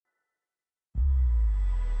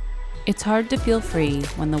It's hard to feel free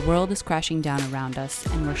when the world is crashing down around us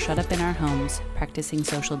and we're shut up in our homes practicing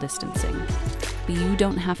social distancing. But you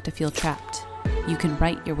don't have to feel trapped. You can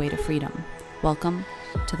write your way to freedom. Welcome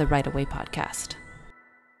to the Write Away Podcast.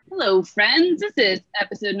 Hello, friends. This is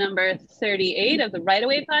episode number 38 of the Write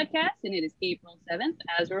Away Podcast, and it is April 7th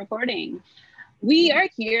as we're recording. We are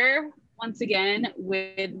here once again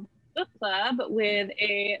with book club with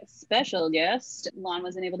a special guest. Lon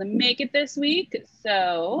wasn't able to make it this week,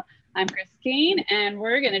 so I'm Chris Kane, and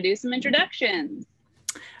we're going to do some introductions.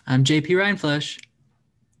 I'm JP Reinflesh.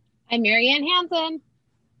 I'm Marianne Hansen.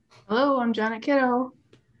 Hello, I'm Janet Kiddo.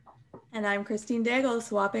 And I'm Christine Daigle,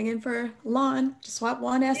 swapping in for Lon. Just swap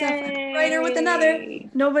one SF writer with another.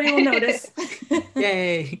 Nobody will notice.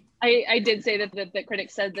 Yay. I did say that the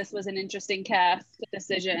critics said this was an interesting cast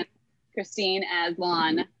decision. Christine as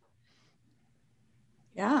Lon.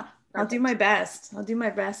 Yeah, I'll do my best. I'll do my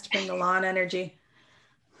best to bring the Lon energy.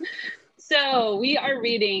 So we are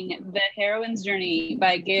reading The Heroine's Journey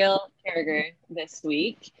by Gail Carriger this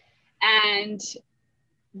week. And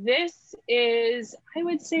this is, I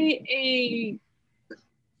would say, a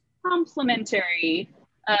complementary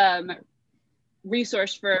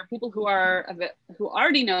resource for people who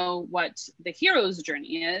already know what the hero's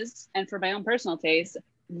journey is, and for my own personal taste,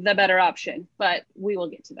 the better option. But we will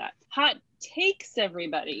get to that. Hot takes,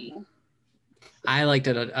 everybody. I liked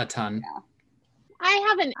it a ton. Yeah.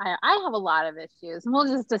 I have a lot of issues, and we'll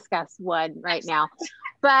just discuss one right now.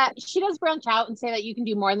 But she does branch out and say that you can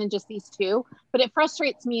do more than just these two. But it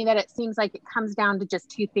frustrates me that it seems like it comes down to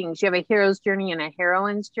just two things. You have a hero's journey and a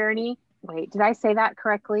heroine's journey. Wait, did I say that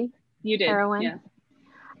correctly? You did. Heroine. Yeah.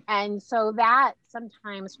 And so that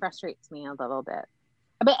sometimes frustrates me a little bit.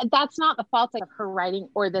 But that's not the fault of her writing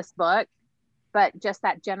or this book, but just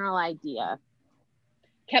that general idea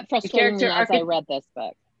kept frustrating me as I read this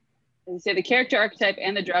book. So the character archetype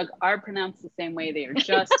and the drug are pronounced the same way. They are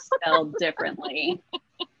just spelled differently.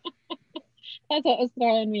 That's what was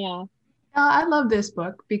throwing me off. I love this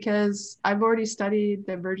book because I've already studied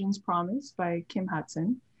The Virgin's Promise by Kim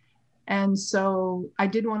Hudson. And so I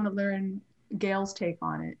did want to learn Gail's take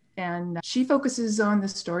on it. And she focuses on the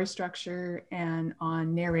story structure and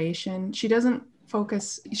on narration. She doesn't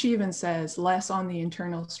focus, she even says, less on the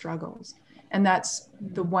internal struggles. And that's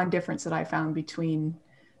the one difference that I found between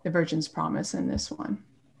The Virgin's Promise and this one.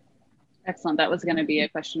 Excellent. That was going to be a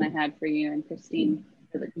question I had for you and Christine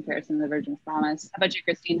for the comparison of The Virgin's Promise. How about you,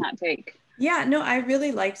 Christine? Hot take? Yeah, no, I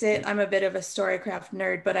really liked it. I'm a bit of a storycraft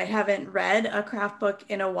nerd, but I haven't read a craft book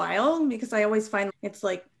in a while because I always find it's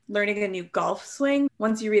like learning a new golf swing.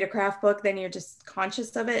 Once you read a craft book, then you're just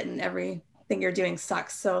conscious of it and everything you're doing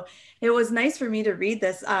sucks. So it was nice for me to read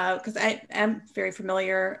this because I am very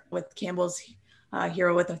familiar with Campbell's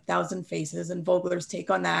Hero with a Thousand Faces and Vogler's take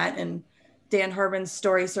on that, and Dan Harmon's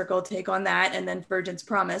Story Circle take on that, and then Virgin's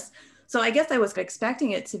Promise. So I guess I was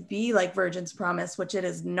expecting it to be like Virgin's Promise, which it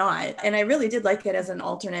is not. And I really did like it as an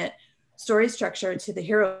alternate story structure to the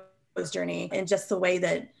hero's journey, and just the way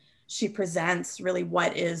that she presents really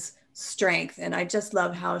what is strength. And I just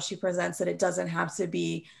love how she presents that it doesn't have to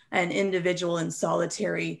be an individual and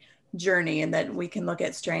solitary journey, and that we can look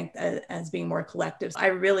at strength as being more collective. I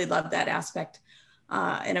really love that aspect.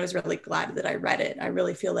 And I was really glad that I read it. I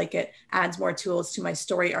really feel like it adds more tools to my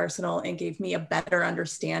story arsenal and gave me a better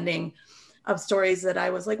understanding of stories that I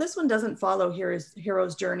was like, this one doesn't follow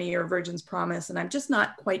Hero's Journey or Virgin's Promise, and I'm just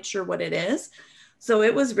not quite sure what it is. So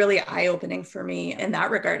it was really eye-opening for me in that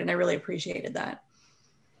regard, and I really appreciated that.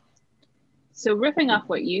 So riffing off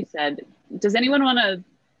what you said, does anyone want to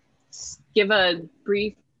give a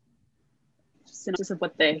brief synopsis of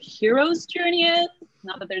what the hero's journey is?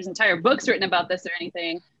 Not that there's entire books written about this or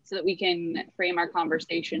anything, so that we can frame our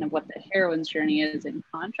conversation of what the heroine's journey is in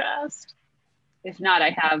contrast. If not, I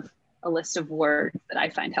have a list of words that I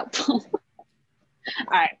find helpful. All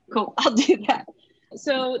right, cool. I'll do that.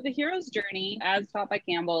 So the hero's journey, as taught by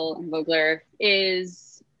Campbell and Vogler,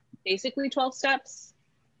 is basically 12 steps,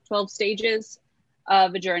 12 stages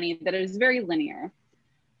of a journey that is very linear.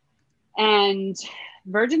 And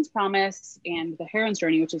Virgin's Promise and The Heroine's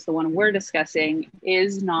Journey, which is the one we're discussing,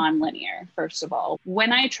 is non-linear, first of all.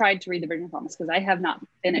 When I tried to read The Virgin's Promise, because I have not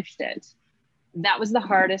finished it, that was the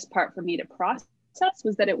hardest part for me to process,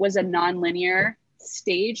 was that it was a non-linear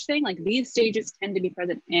stage thing. Like, these stages tend to be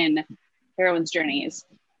present in heroines' journeys.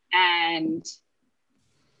 And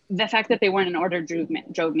the fact that they weren't in order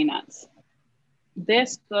drove me nuts.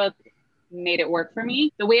 This book made it work for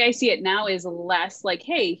me. The way I see it now is less like,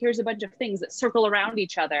 hey, here's a bunch of things that circle around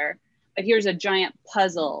each other, but here's a giant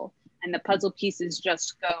puzzle, and the puzzle pieces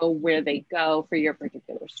just go where they go for your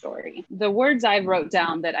particular story. The words I wrote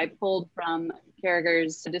down that I pulled from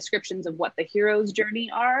Carragher's descriptions of what the hero's journey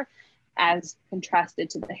are as contrasted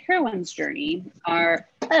to the heroine's journey are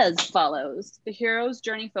as follows. The hero's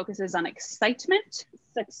journey focuses on excitement.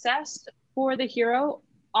 Success for the hero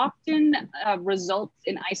often results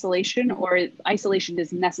in isolation, or isolation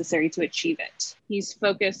is necessary to achieve it. He's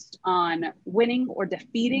focused on winning or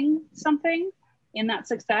defeating something in that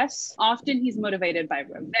success. Often he's motivated by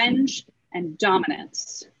revenge and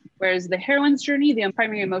dominance. Whereas the heroine's journey, the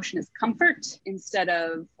primary emotion is comfort instead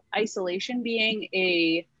of isolation being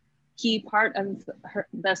a key part of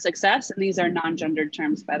the success. And these are non-gendered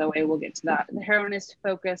terms, by the way, we'll get to that. The heroine is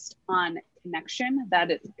focused on connection,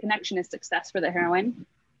 connection is success for the heroine.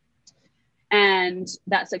 And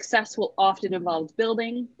that success will often involve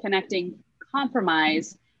building, connecting,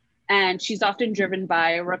 compromise, and she's often driven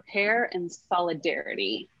by repair and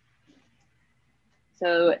solidarity.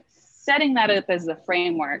 So setting that up as the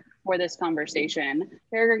framework for this conversation,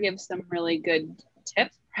 Carragher gives some really good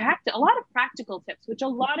tips, a lot of practical tips, which a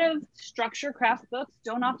lot of structure craft books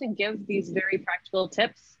don't often give these very practical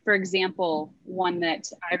tips. For example, one that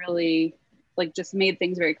I really just made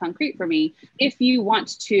things very concrete for me. If you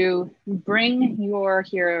want to bring your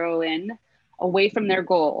heroine away from their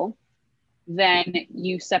goal, then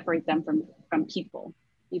you separate them from people.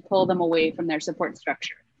 You pull them away from their support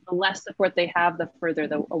structure. The less support they have, the further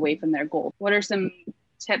away from their goal. What are some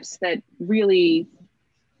tips that really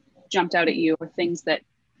jumped out at you, or things that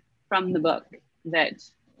from the book that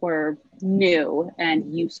were new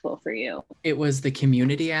and useful for you? It was the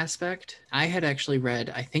community aspect. I had actually read,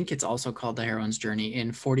 I think it's also called The Heroine's Journey,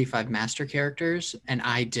 in 45 Master Characters, and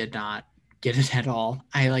I did not get it at all.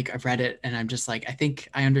 I've read it and I'm just like, I think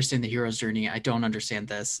I understand the hero's journey. I don't understand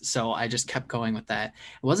this. So I just kept going with that.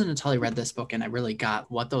 It wasn't until I read this book and I really got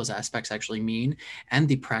what those aspects actually mean, and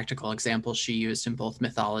the practical examples she used in both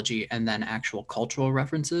mythology and then actual cultural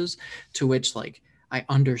references, to which I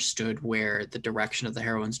understood where the direction of the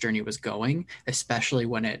heroine's journey was going, especially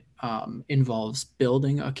when it involves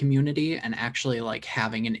building a community and actually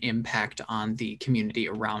having an impact on the community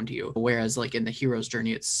around you. Whereas in the hero's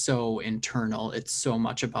journey, it's so internal. It's so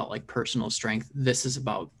much about personal strength. This is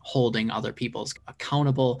about holding other people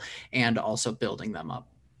accountable and also building them up.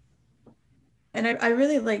 And I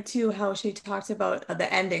really like too how she talked about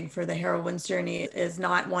the ending for the heroine's journey is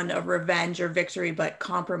not one of revenge or victory, but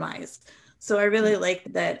compromise. So I really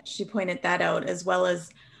like that she pointed that out, as well as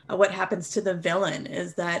what happens to the villain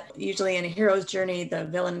is that usually in a hero's journey, the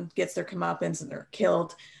villain gets their comeuppance and they're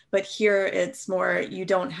killed. But here it's more, you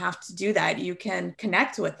don't have to do that. You can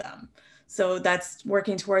connect with them. So that's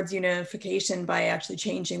working towards unification by actually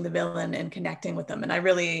changing the villain and connecting with them. And I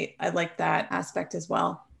like that aspect as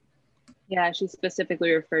well. Yeah, she specifically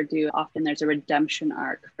referred to often there's a redemption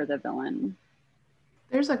arc for the villain.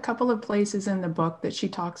 There's a couple of places in the book that she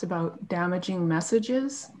talks about damaging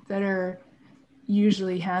messages that are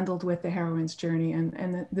usually handled with the heroine's journey.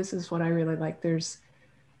 And this is what I really like. There's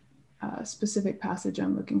a specific passage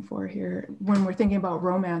I'm looking for here. When we're thinking about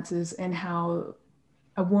romances and how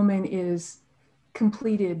a woman is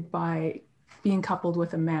completed by being coupled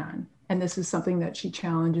with a man. And this is something that she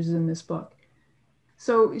challenges in this book.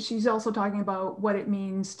 So she's also talking about what it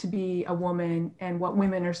means to be a woman and what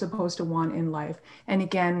women are supposed to want in life. And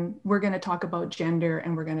again, we're going to talk about gender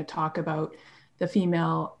and we're going to talk about the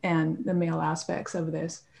female and the male aspects of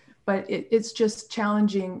this. But it's just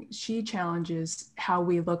challenging. She challenges how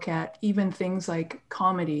we look at even things like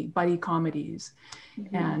comedy, buddy comedies,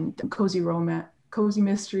 and cozy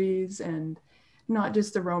mysteries, and not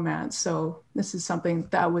just the romance. So this is something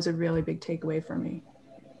that was a really big takeaway for me.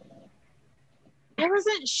 I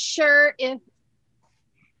wasn't sure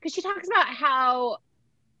because she talks about how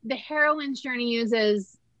the heroine's journey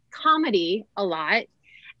uses comedy a lot.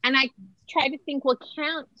 And I tried to think, well,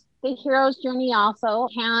 can't the hero's journey also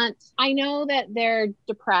I know that they're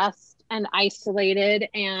depressed and isolated,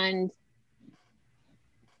 and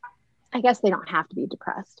I guess they don't have to be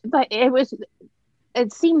depressed, but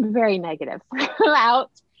it seemed very negative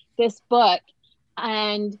throughout this book.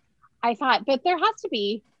 And I thought, but there has to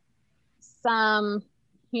be some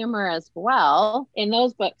humor as well in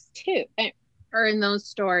those books too, or in those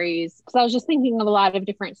stories. Because I was just thinking of a lot of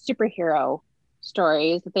different superhero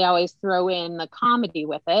stories that they always throw in the comedy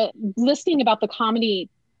with it. Listening about the comedy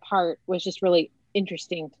part was just really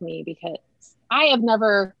interesting to me, because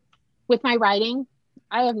with my writing,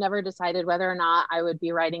 I have never decided whether or not I would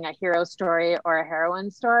be writing a hero story or a heroine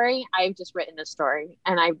story. I've just written a story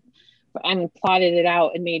and plotted it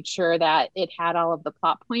out and made sure that it had all of the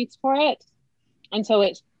plot points for it. And so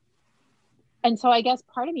I guess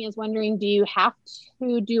part of me is wondering, do you have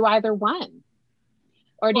to do either one?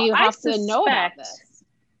 Or do you have to know about this?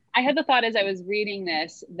 I had the thought as I was reading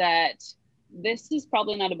this that this is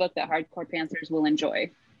probably not a book that hardcore pantsers will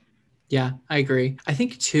enjoy. Yeah, I agree. I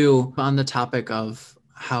think too, on the topic of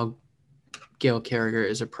how Gail Carriger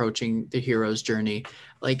is approaching the hero's journey,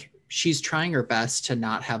 like she's trying her best to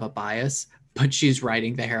not have a bias, but she's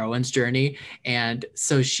writing the heroine's journey. And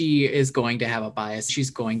so she is going to have a bias. She's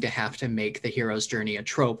going to have to make the hero's journey a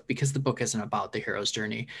trope because the book isn't about the hero's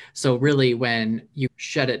journey. So really, when you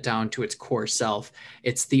shut it down to its core self,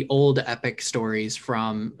 it's the old epic stories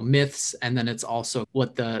from myths. And then it's also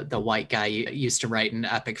what the white guy used to write in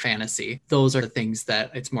epic fantasy. Those are the things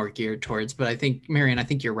that it's more geared towards. But I think, Marian, I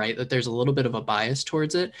think you're right that there's a little bit of a bias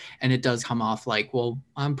towards it. And it does come off like, well,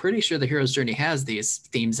 I'm pretty sure the hero's journey has these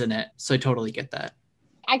themes in it. So I totally get that.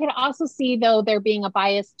 I could also see, though, there being a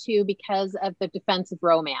bias too because of the defensive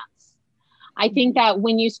romance. I think that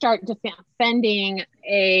when you start defending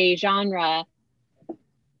a genre,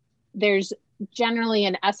 there's generally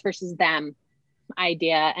an us versus them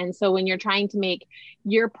idea. And so when you're trying to make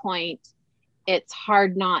your point, it's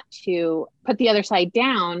hard not to put the other side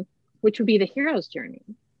down, which would be the hero's journey.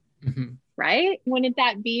 Mm-hmm. Right? Wouldn't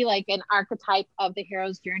that be like an archetype of the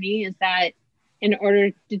hero's journey? Is that in order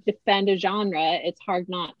to defend a genre, it's hard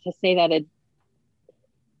not to say that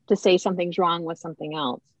to say something's wrong with something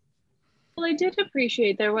else. Well, I did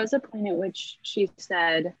appreciate there was a point at which she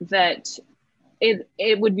said that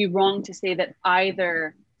it would be wrong to say that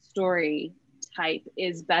either story type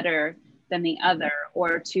is better than the other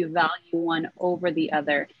or to value one over the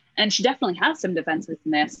other. And she definitely has some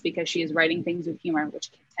defensiveness because she is writing things with humor, which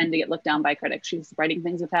tend to get looked down by critics. She's writing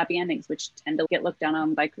things with happy endings, which tend to get looked down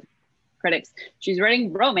on by critics. She's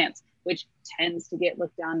writing romance, which tends to get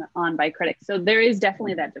looked down on by critics. So there is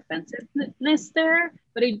definitely that defensiveness there,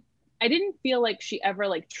 but I didn't feel like she ever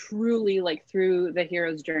like truly like threw the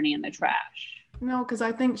hero's journey in the trash. No, because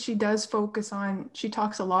I think she does focus on, she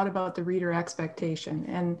talks a lot about the reader expectation,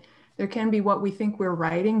 and there can be what we think we're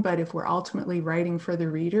writing, but if we're ultimately writing for the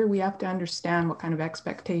reader, we have to understand what kind of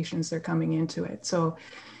expectations they're coming into it. So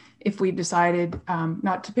if we've decided,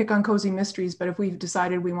 not to pick on Cozy Mysteries, but if we've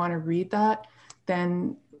decided we want to read that,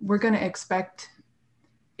 then we're going to expect,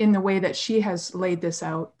 in the way that she has laid this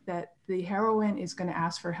out, that the heroine is going to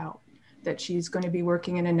ask for help, that she's going to be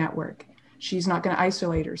working in a network. She's not going to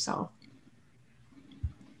isolate herself.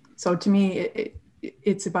 So to me,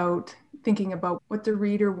 it's about thinking about what the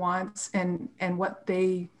reader wants and what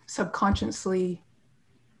they subconsciously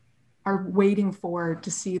are waiting for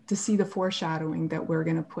to see the foreshadowing that we're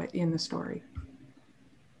going to put in the story.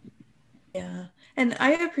 Yeah. And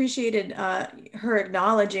I appreciated her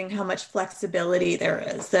acknowledging how much flexibility there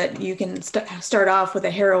is, that you can start off with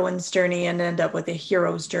a heroine's journey and end up with a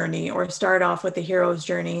hero's journey, or start off with a hero's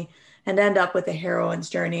journey and end up with a heroine's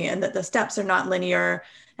journey, and that the steps are not linear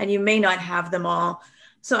and you may not have them all.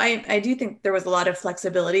 So I do think there was a lot of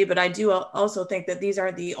flexibility, but I do also think that these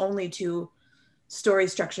are the only two story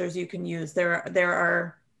structures you can use. There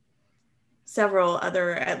are several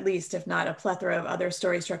other, at least, if not a plethora of other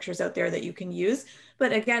story structures out there that you can use.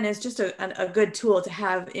 But again, it's just a good tool to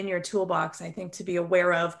have in your toolbox, I think, to be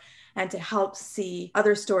aware of and to help see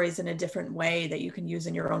other stories in a different way that you can use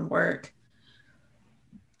in your own work.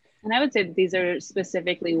 And I would say that these are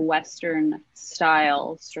specifically Western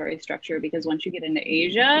style story structure, because once you get into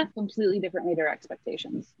Asia, completely different reader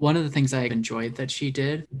expectations. One of the things I enjoyed that she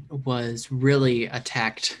did was really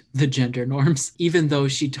attacked the gender norms, even though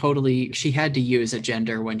she had to use a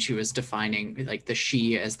gender when she was defining like the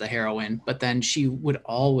she as the heroine, but then she would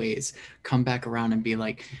always come back around and be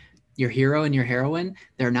like, your hero and your heroine,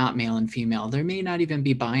 they're not male and female. They may not even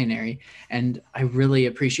be binary. And I really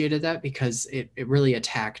appreciated that because it really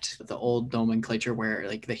attacked the old nomenclature where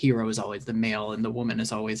like the hero is always the male and the woman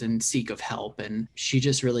is always in seek of help. And she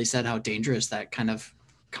just really said how dangerous that kind of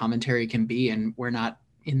commentary can be. And we're not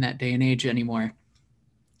in that day and age anymore.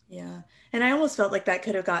 Yeah. And I almost felt like that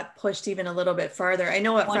could have got pushed even a little bit farther. I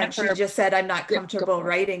know up front she just said, I'm not comfortable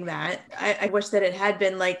writing that. I wish that it had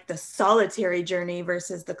been like the solitary journey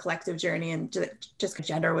versus the collective journey, and just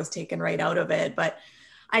gender was taken right out of it. But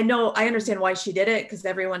I understand why she did it, because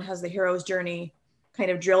everyone has the hero's journey kind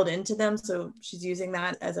of drilled into them. So she's using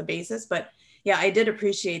that as a basis. But yeah, I did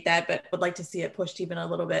appreciate that, but would like to see it pushed even a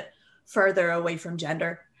little bit further away from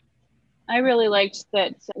gender. I really liked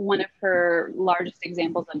that one of her largest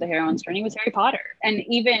examples of the heroine's journey was Harry Potter. And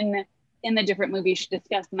even in the different movies she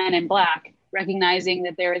discussed, Men in Black, recognizing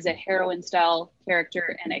that there is a heroine style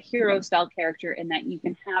character and a hero style character, and that you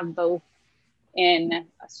can have both in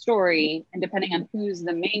a story, and depending on who's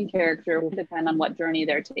the main character will depend on what journey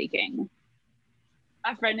they're taking.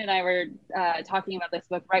 A friend and I were talking about this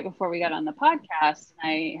book right before we got on the podcast, and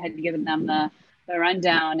I had given them the the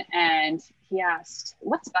rundown, and he asked,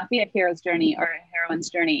 what's Buffy a hero's journey or a heroine's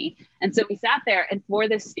journey? And so we sat there, and for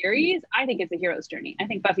this series, I think it's a hero's journey. I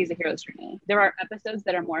think Buffy's a hero's journey. There are episodes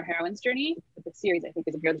that are more heroine's journey, but the series I think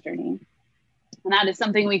is a hero's journey. And that is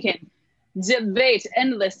something we can debate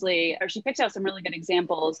endlessly. Or she picked out some really good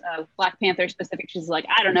examples of Black Panther specific. She's like,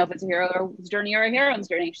 I don't know if it's a hero's journey or a heroine's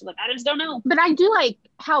journey. She's like, I just don't know. But I do like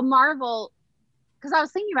how Marvel, because I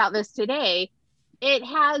was thinking about this today, it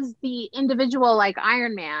has the individual like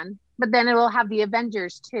Iron Man, but then it will have the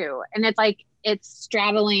Avengers too. And it's like, it's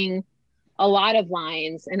straddling a lot of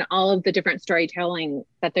lines and all of the different storytelling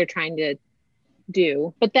that they're trying to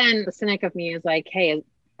do. But then the cynic of me is like, hey,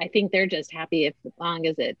 I think they're just happy as long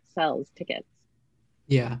as it sells tickets.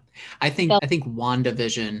 Yeah, I think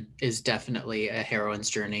WandaVision is definitely a heroine's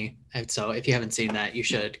journey. And so if you haven't seen that, you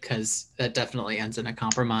should, because that definitely ends in a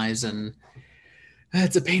compromise, and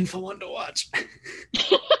it's a painful one to watch.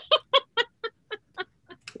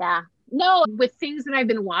 Yeah. No, with things that I've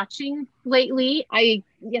been watching lately,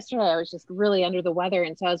 yesterday I was just really under the weather.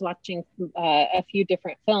 And so I was watching a few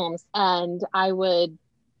different films, and I would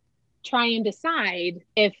try and decide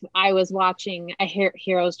if I was watching a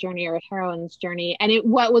hero's journey or a heroine's journey. And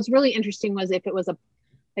what was really interesting was if it was a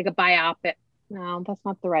biopic. No, that's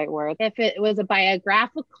not the right word. If it was a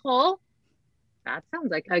biographical, that sounds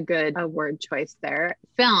like a word choice there,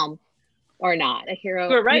 film or not, a hero.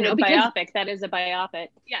 You're right, biopic. That is a biopic.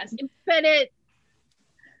 Yes. But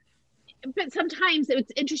sometimes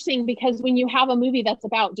it's interesting because when you have a movie that's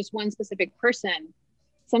about just one specific person,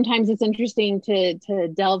 sometimes it's interesting to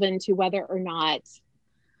delve into whether or not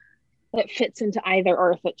it fits into either,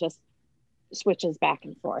 or if it just switches back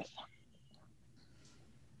and forth.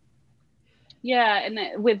 Yeah,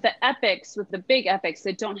 and with the epics, with the big epics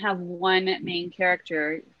that don't have one main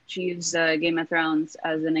character, choose Game of Thrones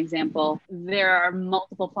as an example, there are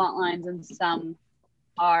multiple plot lines, and some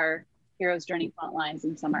are hero's journey plot lines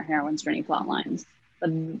and some are heroine's journey plot lines.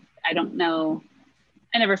 But I don't know.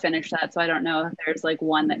 I never finished that, so I don't know if there's like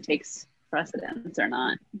one that takes precedence or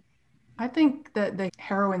not. I think that the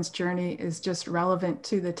heroine's journey is just relevant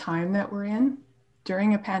to the time that we're in.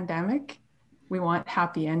 During a pandemic, we want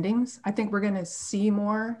happy endings. I think we're going to see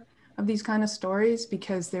more of these kind of stories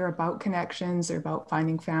because they're about connections, they're about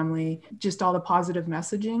finding family, just all the positive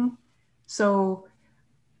messaging. So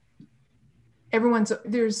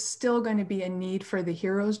there's still going to be a need for the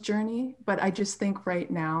hero's journey, but I just think right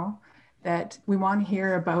now that we want to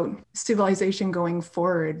hear about civilization going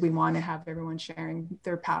forward. We want to have everyone sharing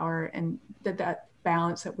their power, and that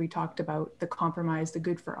balance that we talked about, the compromise, the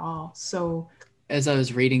good for all. So as I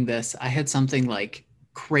was reading this, I had something like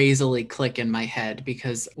crazily click in my head,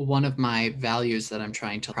 because one of my values that I'm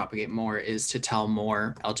trying to propagate more is to tell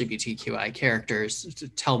more LGBTQI characters, to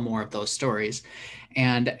tell more of those stories.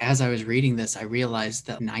 And as I was reading this, I realized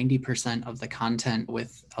that 90% of the content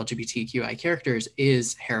with LGBTQI characters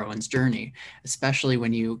is heroine's journey, especially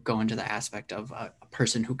when you go into the aspect of a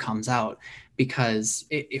person who comes out. Because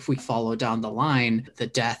if we follow down the line, the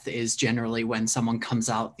death is generally when someone comes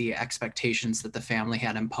out, the expectations that the family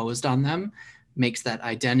had imposed on them makes that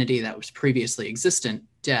identity that was previously existent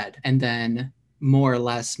dead. And then more or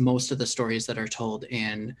less most of the stories that are told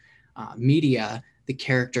in media, the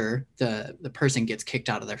character, the person gets kicked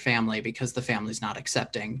out of their family because the family's not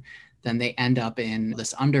accepting. Then they end up in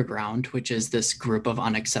this underground, which is this group of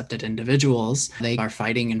unaccepted individuals. They are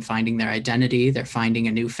fighting and finding their identity. They're finding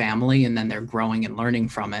a new family, and then they're growing and learning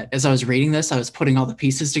from it. As I was reading this, I was putting all the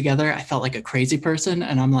pieces together. I felt like a crazy person.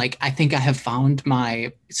 And I'm like, I think I have found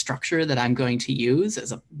my structure that I'm going to use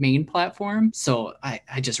as a main platform. So I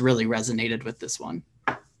just really resonated with this one.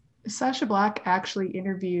 Sacha Black actually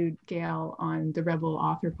interviewed Gail on the Rebel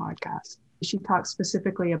Author podcast. She talks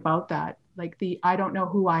specifically about that. Like the I don't know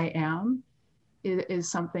who I am is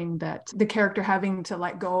something that the character having to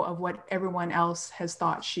let go of what everyone else has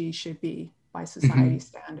thought she should be by society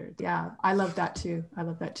standards. Yeah, I love that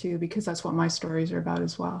too. Because that's what my stories are about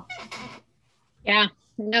as well. Yeah,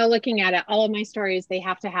 no, looking at it, all of my stories, they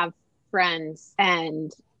have to have friends,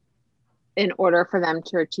 and in order for them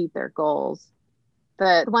to achieve their goals.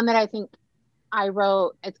 The one that I think I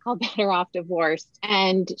wrote, it's called Better Off Divorced,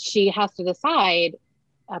 and she has to decide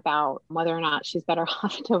about whether or not she's better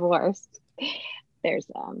off divorced. There's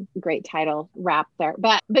a great title wrapped there,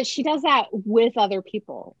 but she does that with other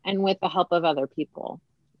people and with the help of other people.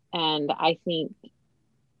 And I think,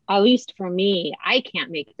 at least for me, I can't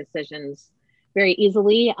make decisions very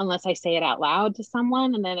easily unless I say it out loud to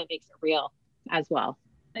someone, and then it makes it real as well.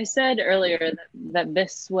 I said earlier that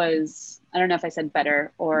this was, I don't know if I said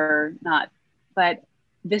better or not, but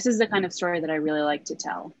this is the kind of story that I really like to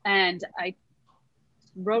tell. And I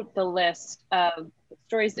wrote the list of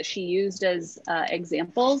stories that she used as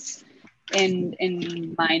examples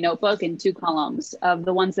in my notebook in 2 columns of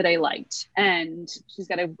the ones that I liked. And she's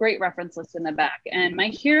got a great reference list in the back. And my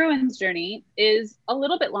heroine's journey is a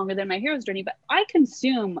little bit longer than my hero's journey, but I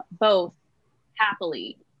consume both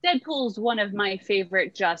happily. Deadpool's one of my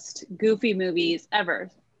favorite just goofy movies ever.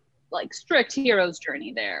 Like strict hero's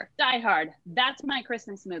journey there. Die Hard, that's my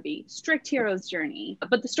Christmas movie. Strict hero's journey.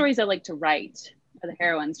 But the stories I like to write are the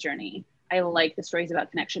heroine's journey. I like the stories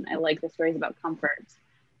about connection. I like the stories about comfort.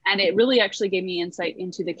 And it really actually gave me insight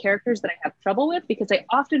into the characters that I have trouble with, because I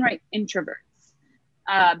often write introverts,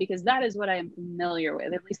 because that is what I am familiar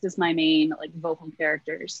with, at least as my main like vocal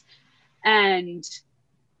characters. And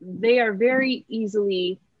they are very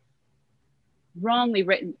easily wrongly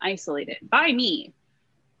written, isolated by me.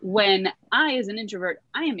 When I, as an introvert,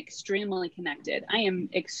 I am extremely connected. I am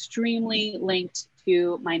extremely linked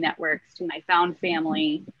to my networks, to my found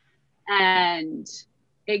family. And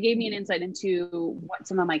it gave me an insight into what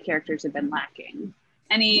some of my characters have been lacking.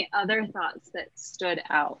 Any other thoughts that stood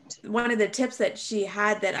out? One of the tips that she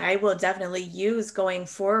had that I will definitely use going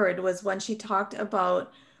forward was when she talked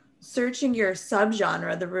about searching your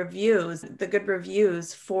subgenre, the reviews, the good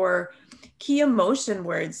reviews for key emotion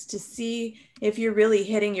words to see if you're really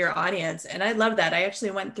hitting your audience. And I love that. I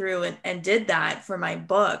actually went through and did that for my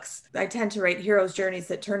books. I tend to write heroes' journeys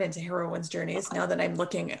that turn into heroines' journeys now that I'm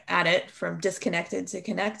looking at it from disconnected to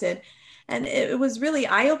connected. And it was really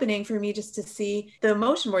eye-opening for me just to see the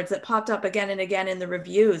emotion words that popped up again and again in the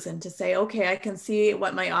reviews, and to say, okay, I can see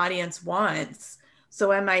what my audience wants.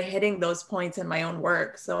 So am I hitting those points in my own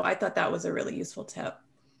work? So I thought that was a really useful tip.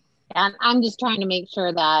 And I'm just trying to make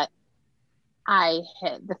sure that I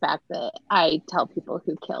hit the fact that I tell people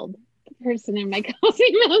who killed the person in my cozy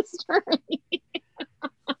mystery.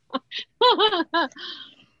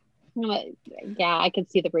 Yeah, I could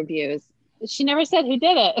see the reviews. She never said who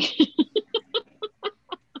did it.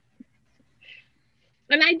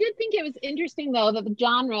 And I did think it was interesting, though, that the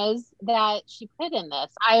genres that she put in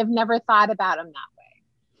this, I have never thought about them that way.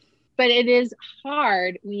 But it is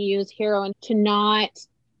hard when you use heroine to not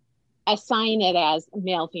assign it as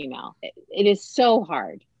male, female. It is so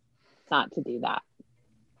hard not to do that.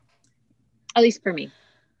 At least for me.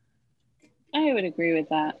 I would agree with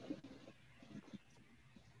that.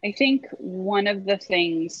 I think one of the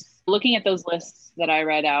things, looking at those lists that I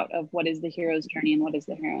read out of what is the hero's journey and what is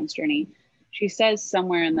the heroine's journey, she says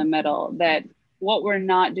somewhere in the middle that what we're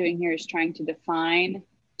not doing here is trying to define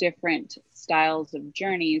different styles of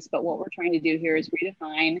journeys, but what we're trying to do here is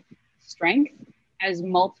redefine strength as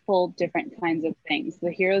multiple different kinds of things.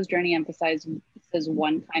 The hero's journey emphasizes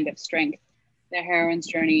one kind of strength. The heroine's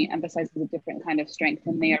journey emphasizes a different kind of strength,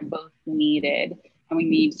 and they are both needed. And we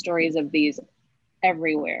need stories of these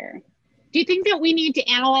everywhere. Do you think that we need to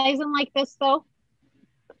analyze them like this, though?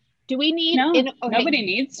 Do we need? No, nobody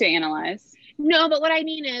needs to analyze. No, but what I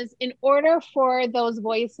mean is, in order for those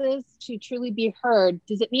voices to truly be heard,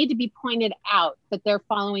 does it need to be pointed out that they're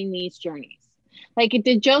following these journeys? Like,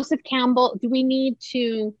 did Joseph Campbell, do we need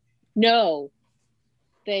to know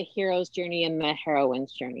the hero's journey and the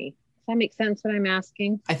heroine's journey? Does that make sense what I'm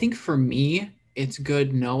asking? I think for me, it's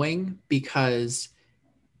good knowing, because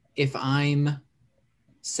if I'm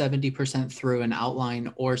 70% through an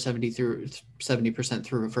outline or 70%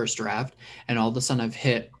 through a first draft, and all of a sudden I've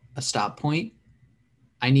hit a stop point,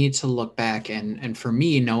 I need to look back, and for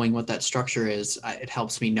me, knowing what that structure is, it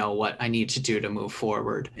helps me know what I need to do to move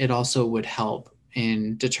forward. It also would help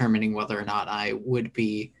in determining whether or not I would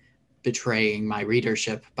be betraying my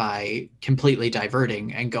readership by completely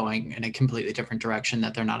diverting and going in a completely different direction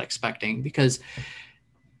that they're not expecting, because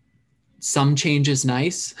some change is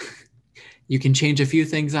nice. You can change a few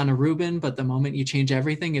things on a Reuben, but the moment you change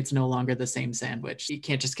everything, it's no longer the same sandwich. You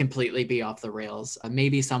can't just completely be off the rails.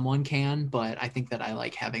 Maybe someone can, but I think that I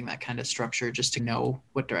like having that kind of structure just to know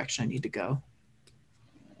what direction I need to go.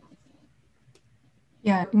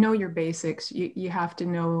 Yeah, know your basics. You have to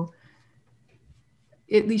know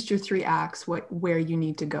at least your 3 acts, where you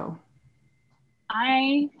need to go.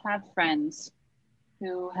 I have friends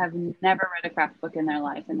who have never read a craft book in their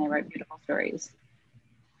life, and they write beautiful stories.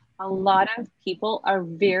 A lot of people are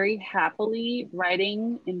very happily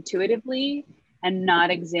writing intuitively and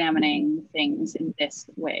not examining things in this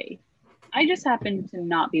way. I just happen to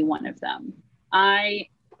not be one of them. I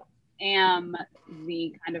am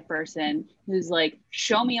the kind of person who's like,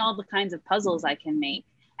 show me all the kinds of puzzles I can make,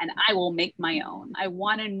 and I will make my own. I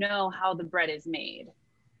want to know how the bread is made.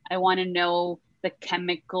 I want to know the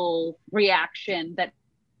chemical reaction that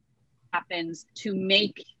happens to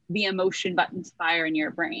make the emotion buttons fire in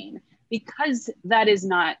your brain. because that is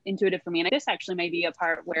not intuitive for me. And this actually may be a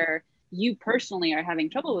part where you personally are having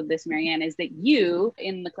trouble with this, Marianne, is that you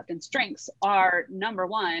in the Clifton Strengths are number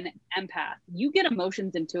one, empath. You get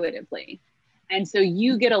emotions intuitively. And so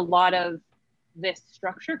you get a lot of this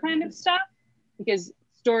structure kind of stuff, because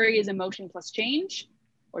story is emotion plus change,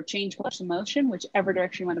 or change plus emotion, whichever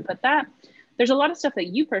direction you want to put that. There's a lot of stuff that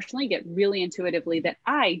you personally get really intuitively that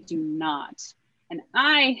I do not. And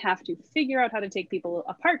I have to figure out how to take people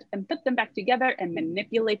apart and put them back together and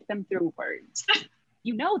manipulate them through words.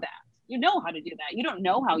 You know that. You know how to do that. You don't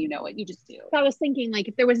know how you know it. You just do. So I was thinking, like,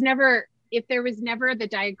 if there was never the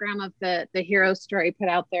diagram of the hero story put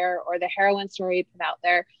out there, or the heroine story put out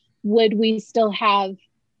there, would we still have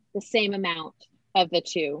the same amount of the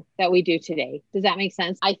two that we do today? Does that make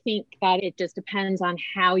sense? I think that it just depends on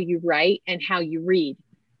how you write and how you read.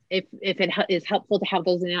 If it is helpful to have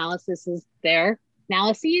those analyses.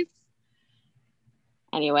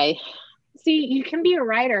 Anyway, see, you can be a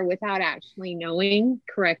writer without actually knowing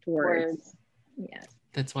correct words. Yes.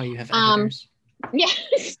 That's why you have editors.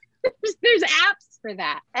 Yes. There's apps for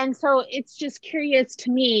that. And so it's just curious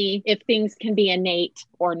to me if things can be innate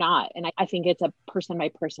or not. And I think it's a person by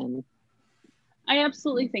person. I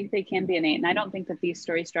absolutely think they can be innate. And I don't think that these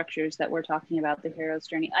story structures that we're talking about, the hero's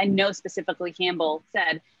journey, I know specifically Campbell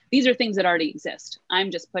said, these are things that already exist.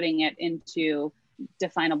 I'm just putting it into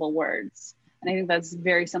definable words. And I think that's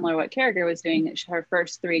very similar to what Carragher was doing. Her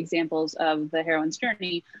first three examples of the heroine's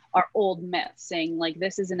journey are old myths, saying like,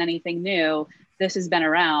 this isn't anything new. This has been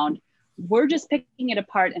around. We're just picking it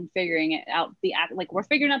apart and figuring it out. We're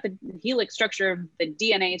figuring out the helix structure of the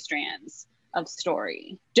DNA strands of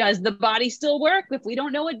story. Does the body still work if we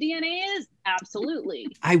don't know what DNA is? Absolutely.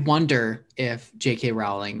 I wonder if J.K.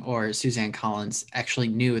 Rowling or Suzanne Collins actually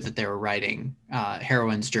knew that they were writing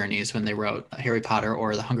heroines' journeys when they wrote Harry Potter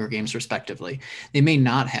or The Hunger Games, respectively. They may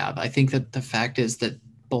not have. I think that the fact is that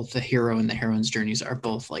both the hero and the heroine's journeys are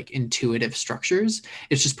both like intuitive structures.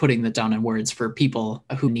 It's just putting that down in words for people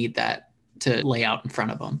who need that to lay out in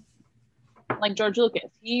front of them. Like George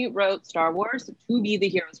Lucas, he wrote Star Wars to be the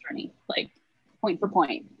hero's journey, like point for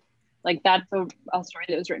point. Like that's a story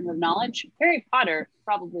that was written with knowledge. Harry Potter,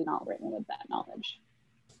 probably not written with that knowledge.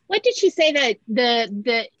 What did she say that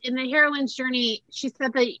the in the heroine's journey, she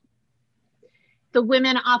said that the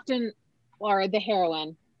women often, or the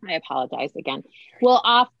heroine, I apologize again, will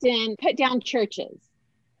often put down churches,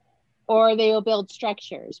 or they will build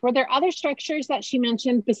structures. Were there other structures that she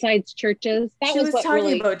mentioned besides churches? She was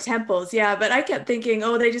talking about temples, yeah, but I kept thinking,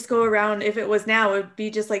 oh, they just go around. If it was now, it would be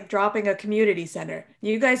just like dropping a community center.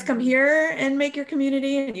 You guys come here and make your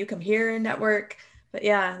community, and you come here and network. But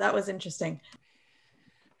yeah, that was interesting.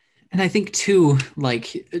 And I think too,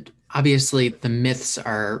 like, obviously the myths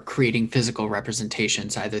are creating physical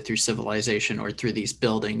representations either through civilization or through these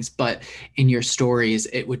buildings, but in your stories,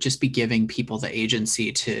 it would just be giving people the agency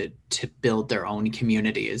to build their own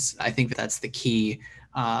communities. I think that's the key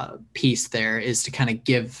piece there, is to kind of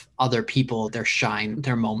give other people their shine,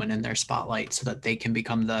 their moment and their spotlight, so that they can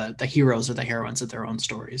become the heroes or the heroines of their own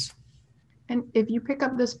stories. And if you pick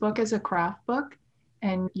up this book as a craft book,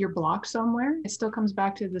 and you're blocked somewhere, it still comes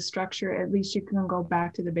back to the structure. At least you can go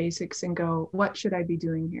back to the basics and go, what should I be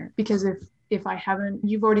doing here? Because if I haven't,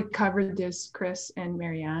 you've already covered this, Chris and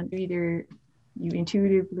Marianne, either you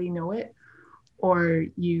intuitively know it or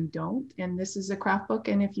you don't. And this is a craft book.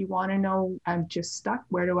 And if you want to know, I'm just stuck,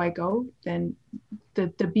 where do I go? Then the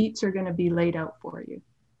beats are going to be laid out for you.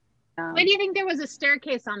 Why do you think there was a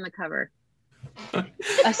staircase on the cover?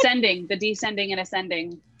 Ascending, the descending and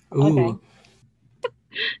ascending. Ooh. Okay.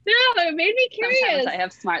 No, it made me curious. Sometimes I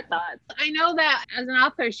have smart thoughts. I know that as an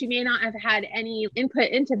author, she may not have had any input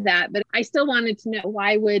into that, but I still wanted to know,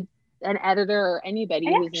 why would an editor or anybody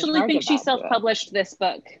I actually think she self-published this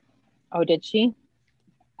book. Oh, did she?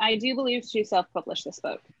 I do believe she self-published this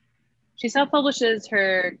book. She self-publishes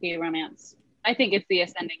her gay romance. I think it's the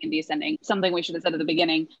ascending and descending, something we should have said at the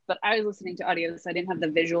beginning, but I was listening to audio, so I didn't have the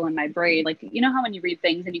visual in my brain. Like, you know how when you read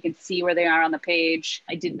things and you can see where they are on the page?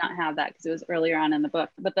 I did not have that because it was earlier on in the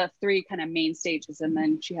book, but the three kind of main stages, and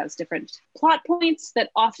then she has different plot points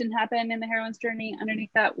that often happen in the heroine's journey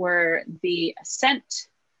underneath that, were the ascent,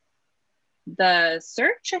 the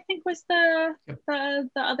search, I think was the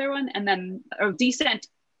other one, and then descent,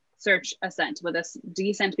 search, ascent, with this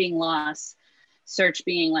descent being loss, search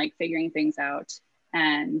being like figuring things out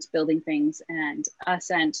and building things, and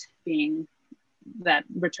ascent being that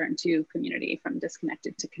return to community, from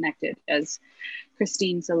disconnected to connected, as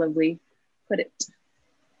Christine so lovely put it.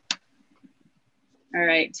 All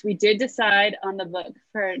right, we did decide on the book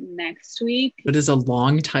for next week. It is a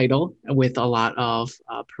long title with a lot of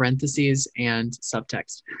parentheses and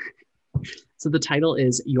subtext. So the title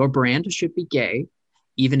is Your Brand Should Be Gay,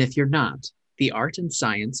 Even If You're Not, The Art and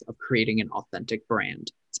Science of Creating an Authentic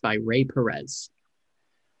Brand. It's by Ray Perez.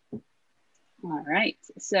 All right.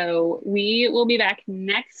 So we will be back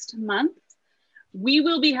next month. We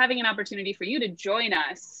will be having an opportunity for you to join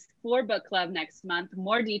us for book club next month.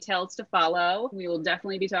 More details to follow. We will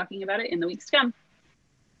definitely be talking about it in the weeks to come.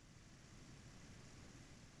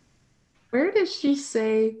 Where does she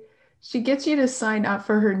say she gets you to sign up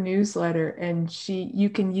for her newsletter and you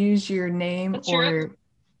can use your name or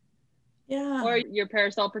your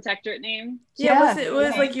parasol protectorate name? Yeah, it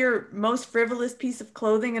was like your most frivolous piece of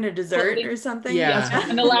clothing and a dessert or something. Yeah.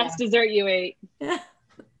 And the last dessert you ate. Yeah.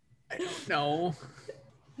 I don't know.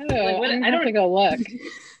 I don't go look.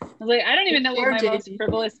 I was like, I don't even know what my most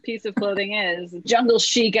frivolous piece of clothing is. Jungle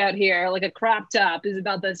chic out here, like a crop top is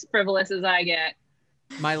about as frivolous as I get.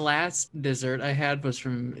 My last dessert I had was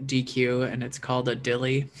from DQ, and it's called a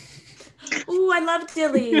dilly. Ooh, I love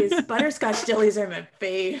dillies. Butterscotch dillies are my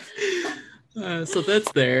fave. So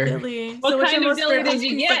that's there. Dilly. What so kind of dilly did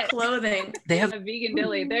you get? Clothing. They have a vegan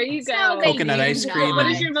dilly. There you go. Coconut ice cream. What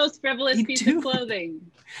is your most frivolous piece of clothing?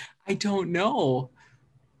 I don't know.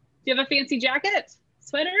 Do you have a fancy jacket?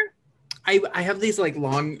 Sweater? I have these like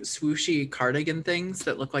long swooshy cardigan things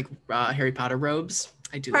that look like Harry Potter robes.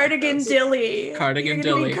 I do. Cardigan like dilly. Cardigan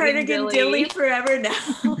dilly. Cardigan dilly forever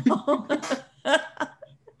now.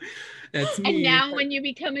 That's me. And now when you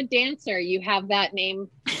become a dancer, you have that name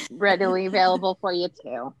readily available for you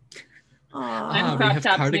too. I'm crop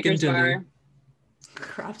top Snickers dilly. Bar.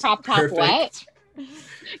 Crop top what?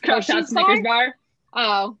 Crop top Snickers bar.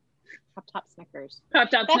 Oh, crop top Snickers. Crop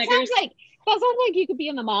top Snickers. That sounds like you could be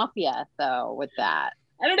in the mafia though with that.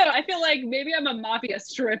 I don't know. I feel like maybe I'm a mafia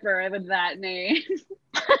stripper with that name.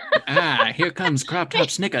 Here comes crop top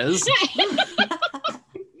Snickers.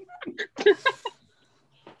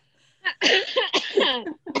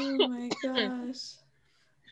 Oh my gosh.